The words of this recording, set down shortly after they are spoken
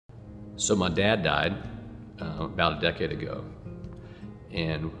So my dad died about a decade ago,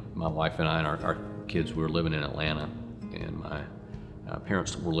 and my wife and I and our kids, we were living in Atlanta, and my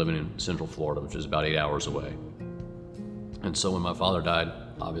parents were living in Central Florida, which is about 8 hours away. And so when my father died,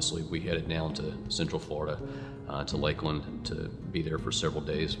 obviously we headed down to Central Florida, to Lakeland, to be there for several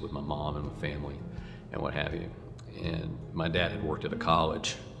days with my mom and my family and what have you. And my dad had worked at a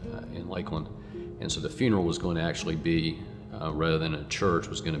college in Lakeland, and so the funeral was going to actually be, rather than a church,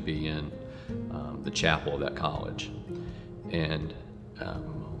 was going to be in the chapel of that college. And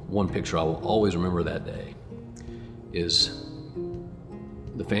one picture I will always remember that day is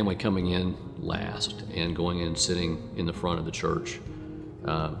the family coming in last and going in, sitting in the front of the church.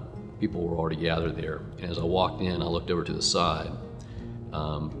 People were already gathered there. And as I walked in, I looked over to the side,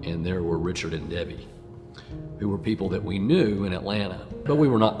 and there were Richard and Debbie, who were people that we knew in Atlanta, but we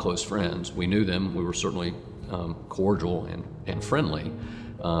were not close friends. We knew them. We were certainly cordial and friendly,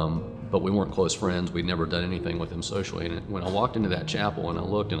 but we weren't close friends. We'd never done anything with them socially. And when I walked into that chapel and I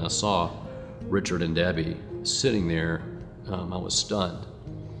looked and I saw Richard and Debbie sitting there, I was stunned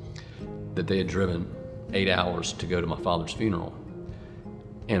that they had driven 8 hours to go to my father's funeral.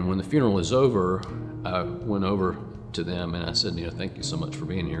 And when the funeral was over, I went over to them and I said, thank you so much for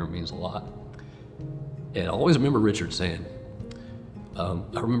being here. It means a lot. And I always remember Richard saying, I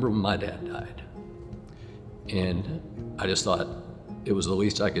remember when my dad died. And I just thought it was the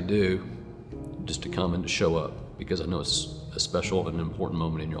least I could do just to come and to show up, because I know it's a special and important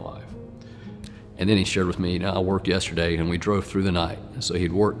moment in your life. And then he shared with me, I worked yesterday and we drove through the night. So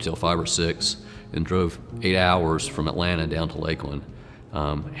he'd worked till 5 or 6 and drove 8 hours from Atlanta down to Lakeland,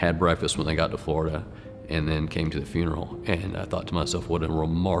 had breakfast when they got to Florida, and then came to the funeral. And I thought to myself, what a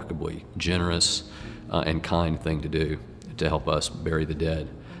remarkably generous and kind thing to do to help us bury the dead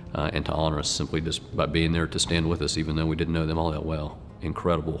and to honor us simply just by being there to stand with us, even though we didn't know them all that well.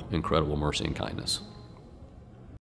 Incredible, incredible mercy and kindness.